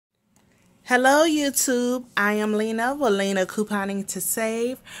Hello YouTube, I am Lena with Lena Couponing to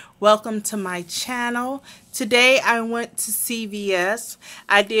Save. Welcome to my channel. Today I went to CVS.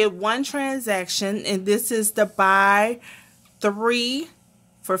 I did one transaction and this is the buy 3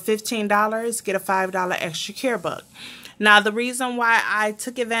 for $15, get a $5 extra care book. Now the reason why I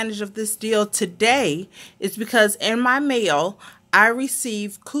took advantage of this deal today is because in my mail I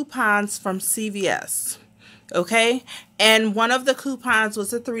received coupons from CVS. Okay, and one of the coupons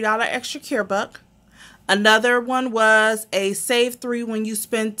was a $3 extra care book. Another one was a save 3 when you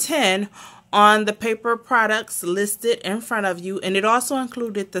spend 10 on the paper products listed in front of you, and it also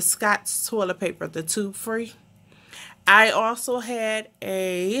included the Scott's toilet paper, the tube free. I also had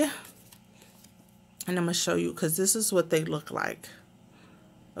and I'm going to show you because this is what they look like.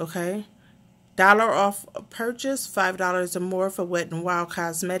 Okay, $1 off a purchase, $5 or more for Wet n Wild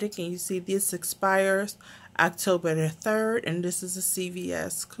cosmetic, and you see this expires October the 3rd, and this is a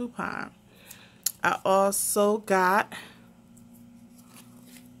CVS coupon. I also got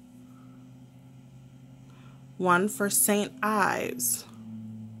one for St. Ives.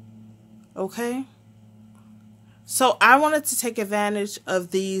 Okay, so I wanted to take advantage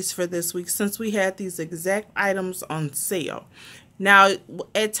of these for this week since we had these exact items on sale. Now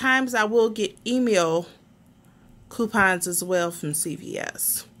at times I will get email coupons as well from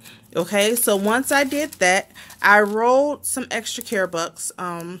CVS. Okay, so once I did that, I rolled some extra care bucks,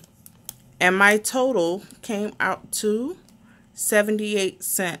 and my total came out to 78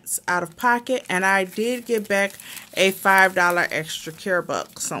 cents out of pocket, and I did get back a $5 extra care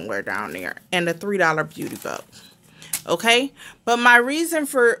buck somewhere down there, and a $3 beauty buck. Okay, but my reason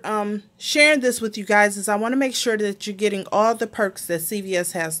for sharing this with you guys is I want to make sure that you're getting all the perks that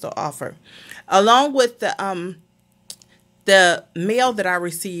CVS has to offer, along with the mail that I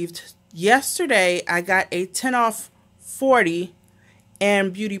received yesterday. I got a 10 off 40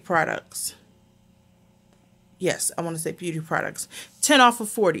 and beauty products. Yes, I want to say beauty products. 10 off of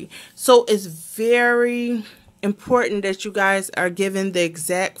 40. So it's very important that you guys are giving the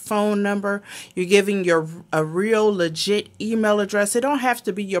exact phone number. You're giving a real legit email address. It don't have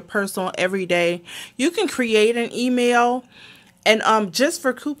to be your personal everyday. You can create an email and just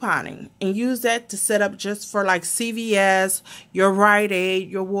for couponing and use that to set up just for like CVS, your Rite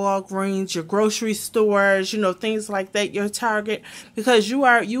Aid, your Walgreens, your grocery stores, you know, things like that, your Target, because you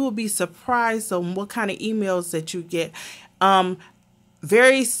will be surprised on what kind of emails that you get.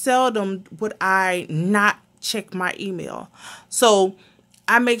 Very seldom would I not check my email. So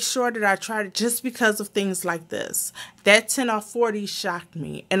I make sure that I try to, just because of things like this. That 10 off 40 shocked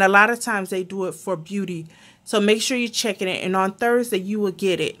me, and a lot of times they do it for beauty. So make sure you're checking it, and on Thursday you will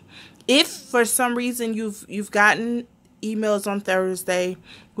get it. If for some reason you've gotten emails on Thursday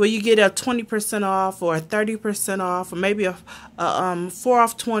where you get a 20% off or a 30% off, or maybe a 4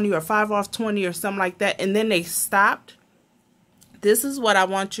 off 20 or 5 off 20 or something like that, and then they stopped, this is what I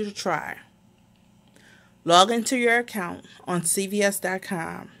want you to try. Log into your account on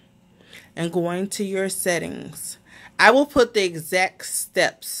CVS.com and go into your settings. I will put the exact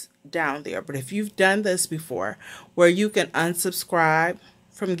steps down there, but if you've done this before where you can unsubscribe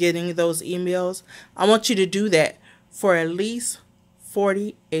from getting those emails, I want you to do that for at least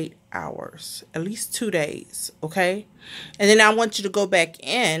 48 hours, at least 2 days, okay? And then I want you to go back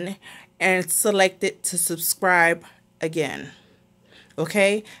in and select it to subscribe again.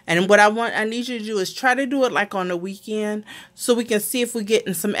 Okay, and what I need you to do is try to do it like on the weekend, so we can see if we're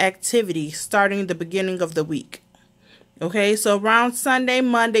getting some activity starting the beginning of the week. Okay, so around Sunday,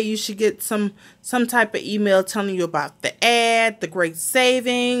 Monday, you should get some type of email telling you about the ad, the great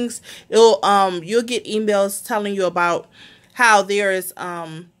savings. You'll get emails telling you about how there is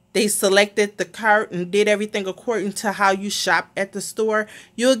they selected the cart and did everything according to how you shop at the store.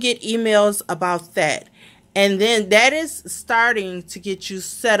 You'll get emails about that. And then that is starting to get you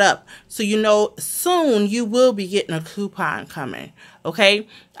set up. So you know soon you will be getting a coupon coming. Okay.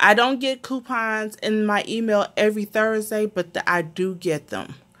 I don't get coupons in my email every Thursday, but I do get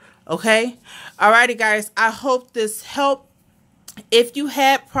them. Okay. Alrighty guys. I hope this helped. If you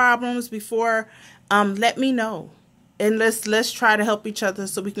had problems before, let me know. And let's try to help each other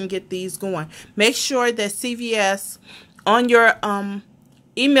so we can get these going. Make sure that CVS on your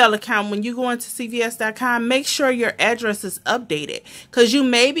email account, when you go into CVS.com, make sure your address is updated, because you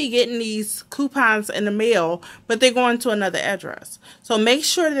may be getting these coupons in the mail, but they're going to another address. So make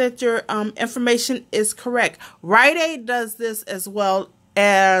sure that your information is correct. Rite Aid does this as well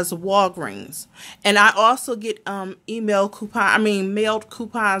as Walgreens. And I also get mailed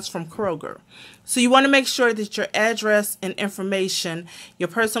coupons from Kroger. So you want to make sure that your address and information, your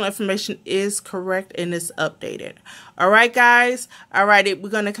personal information, is correct and is updated. All right, guys. All right, we're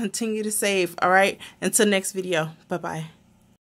going to continue to save. All right. Until next video. Bye-bye.